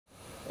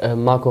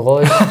Marco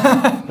Reus.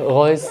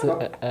 Reus,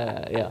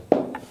 ja.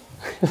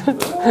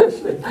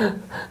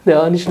 Der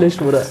war nicht schlecht,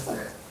 Bruder.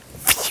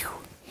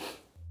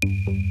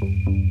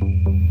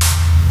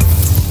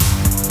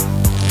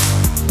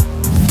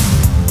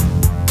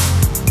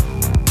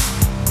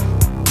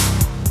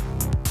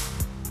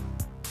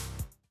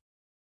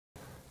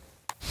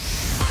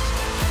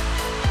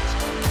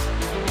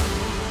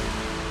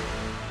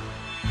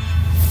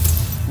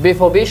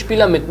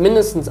 BVB-Spieler mit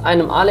mindestens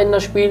einem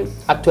A-Länderspiel,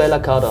 aktueller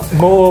Kader.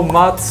 Mo,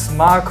 Mats,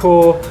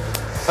 Marco,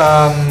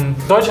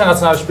 deutscher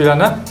Nationalspieler,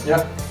 ne?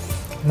 Ja.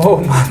 Mo,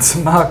 Mats,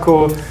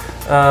 Marco,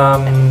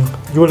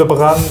 Jule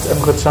Brandt,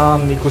 Emre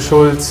Can, Nico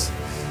Schulz.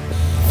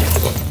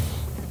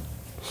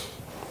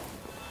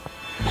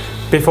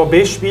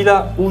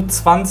 BVB-Spieler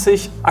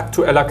U20,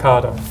 aktueller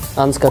Kader.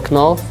 Ansgar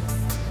Knauf.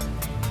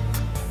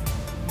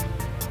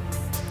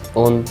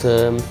 Und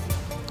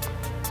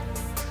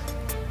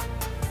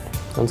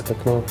Ansgar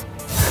Knauf.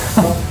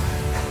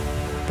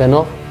 Wer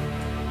noch?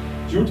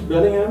 Jude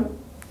Bellingham,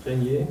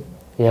 Renier.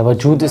 Ja, aber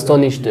Jude ist doch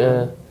nicht.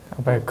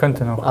 Aber er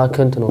könnte noch. Ah,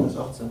 könnte noch. Ist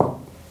 18.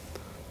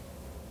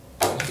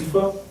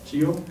 FIFA,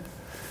 Gio.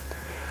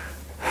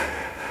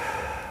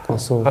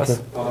 Achso, okay. Was?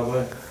 War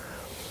dabei.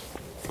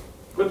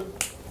 Gut.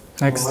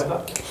 Next.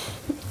 Weiter.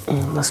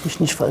 Lass mich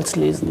nicht falsch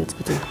lesen jetzt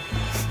bitte.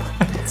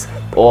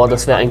 Oh,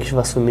 das wäre eigentlich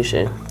was für mich,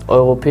 ey.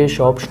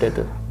 Europäische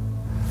Hauptstädte.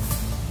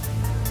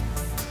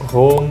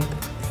 Rom.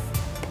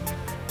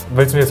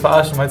 Willst du mich jetzt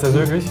verarschen? Meinst du das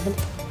wirklich?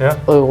 Ja.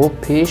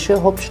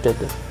 Europäische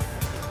Hauptstädte.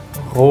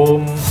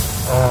 Rom.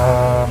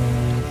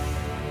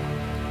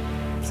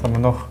 Was haben wir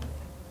noch?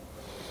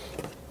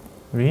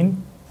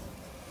 Wien.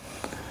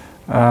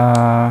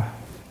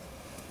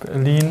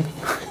 Berlin.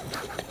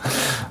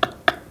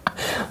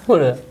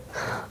 Oder?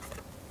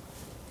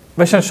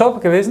 War ich schon Shop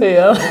gewesen?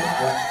 Ja.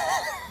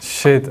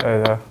 Shit,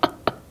 Alter.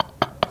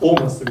 Rom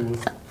hast du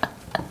gewusst.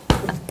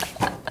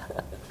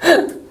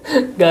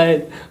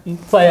 Geil.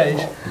 Feier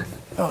ich.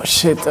 Oh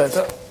shit,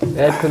 Alter.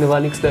 Erdkunde war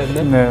nichts da,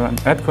 ne? Ne,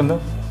 Erdkunde?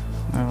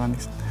 Ne, war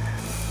nichts.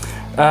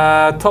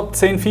 Top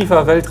 10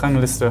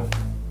 FIFA-Weltrangliste.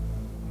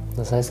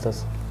 Was heißt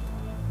das?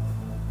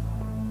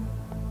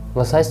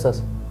 Was heißt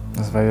das?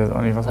 Das weiß ich jetzt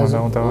auch nicht, was man Also,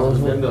 darunter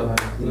macht. Länder.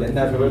 Die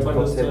Länder, die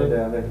Weltrangliste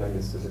der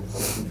Weltrangliste sind.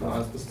 Von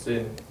 1 bis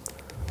 10.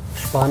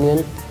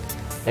 Spanien,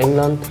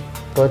 England,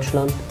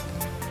 Deutschland,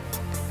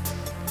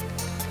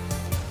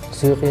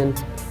 Syrien,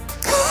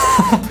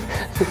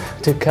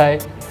 Türkei.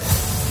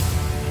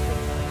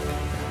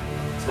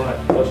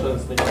 2. Deutschland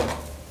ist nicht.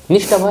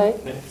 Nicht dabei?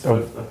 Nee,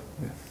 12.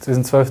 Sie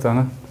sind 12.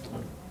 Ne?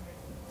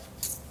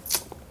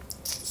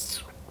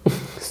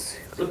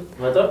 Gut,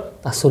 weiter.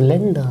 Ach so,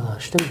 Länder,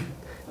 stimmt.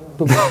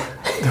 Du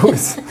Du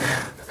bist.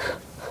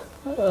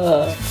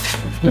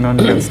 Ich bin noch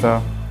nicht ganz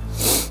da.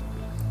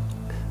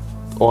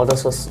 Oh,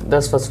 das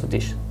was für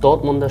dich.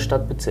 Dortmunder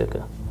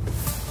Stadtbezirke.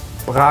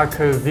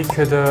 Brakel,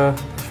 Wickede,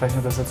 ich weiß nicht,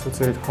 ob das dazu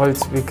zählt,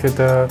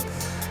 Holzwickede,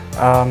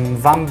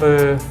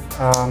 Wambel,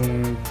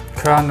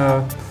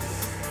 Körne.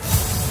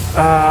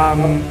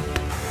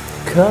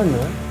 Körne?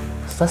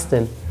 Was ist das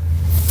denn?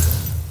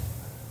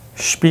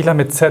 Spieler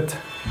mit Z.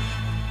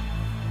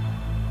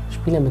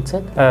 Spieler mit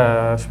Z?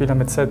 Spieler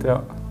mit Z,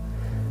 ja.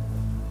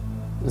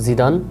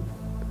 Zidane?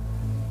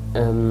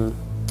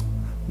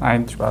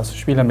 Nein, Spaß.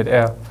 Spieler mit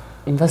R.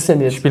 Was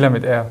denn jetzt? Spieler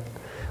mit R.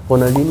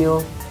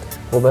 Ronaldinho,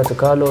 Roberto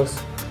Carlos,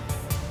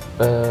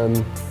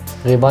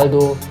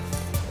 Rivaldo,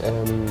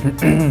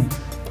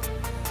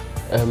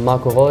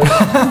 Marco Reus.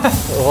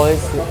 Reus,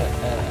 ja.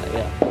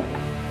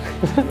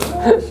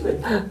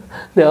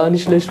 Der war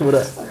nicht schlecht,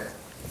 Bruder.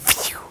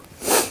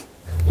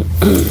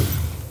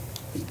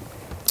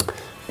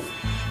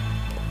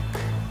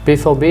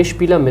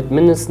 BVB-Spieler mit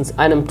mindestens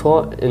einem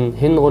Tor in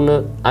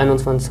Hinrunde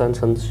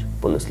 21-22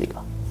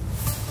 Bundesliga.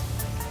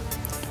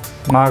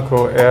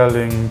 Marco,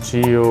 Erling,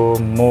 Gio,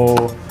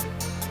 Mo,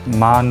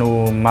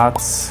 Manu,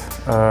 Mats,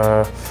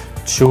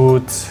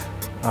 Jude,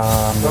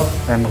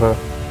 Emre.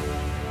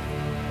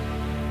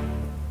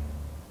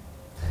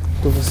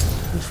 Du bist,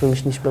 ich will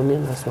mich nicht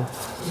blamieren, was war?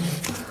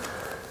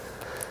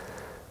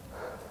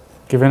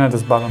 Gewinner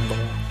des Ballon d'Or.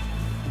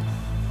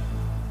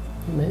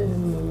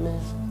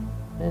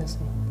 Messi.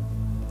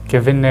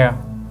 Gewinner.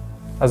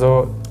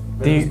 Also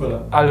die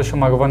Fußballer. alle schon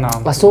mal gewonnen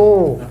haben. Ach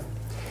so.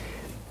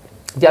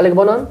 Die alle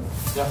gewonnen haben?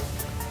 Ja.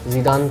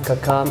 Zidane,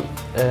 Kaká,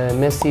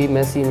 Messi,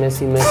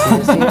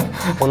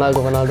 Ronaldo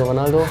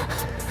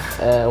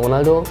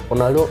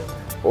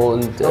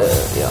und ja.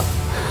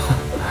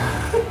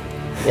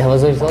 Ja,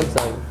 was soll ich sonst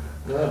sagen?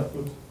 Ja,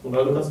 gut.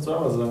 Ronaldo kannst du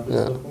zweimal sagen.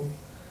 Ja.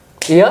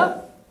 Ja. Ja?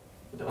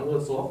 Der andere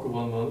ist so auch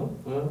gewonnen, war, ne?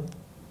 Ja.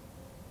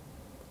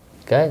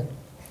 Geil.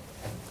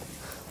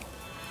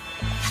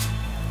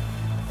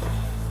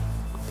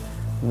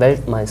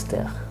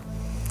 Weltmeister.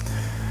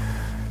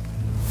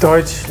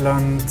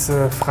 Deutschland,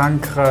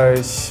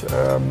 Frankreich,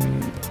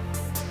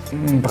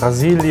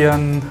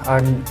 Brasilien,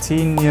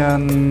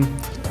 Argentinien,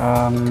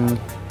 oh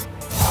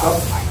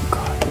mein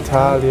Gott,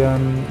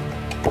 Italien.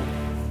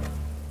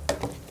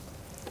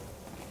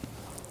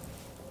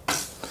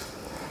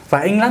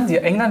 War England?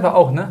 Ja, England war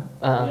auch, ne?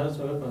 Ja, das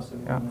war Weltmeister.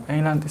 Ja,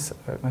 England ist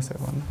Weltmeister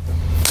geworden.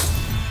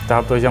 Da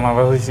habt ihr euch ja mal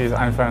was Richtiges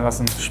einfallen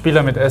lassen.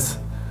 Spieler mit S.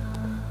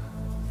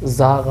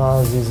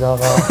 Sarah, Sisara.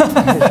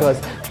 Ich weiß.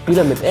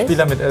 Spieler mit S?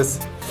 Spieler mit S.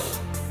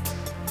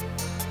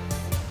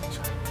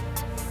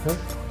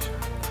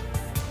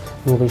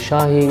 Nuri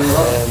Sahin.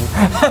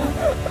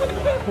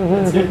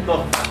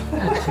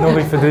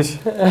 Nuri für dich.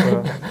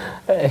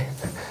 Ey,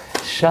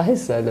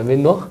 Scheiße, Alter.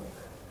 Wen noch?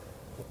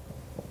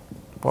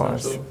 Boah,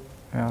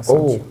 ja,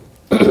 Oh.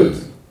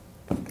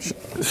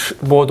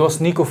 Boah, du hast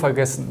Nico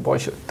vergessen. Boah,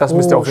 das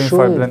müsst ihr auf jeden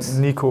Fall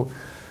blenden. Nico.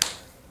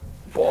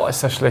 Boah,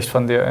 ist das schlecht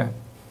von dir, ey.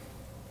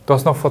 Du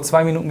hast noch vor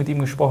 2 Minuten mit ihm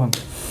gesprochen.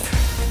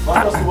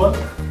 Mach das gewonnen?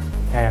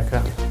 Ja,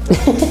 klar.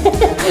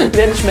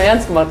 Der hat nicht mehr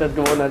ernst gemacht, der hat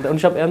gewonnen, Alter. Und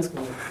ich hab ernst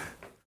gemacht.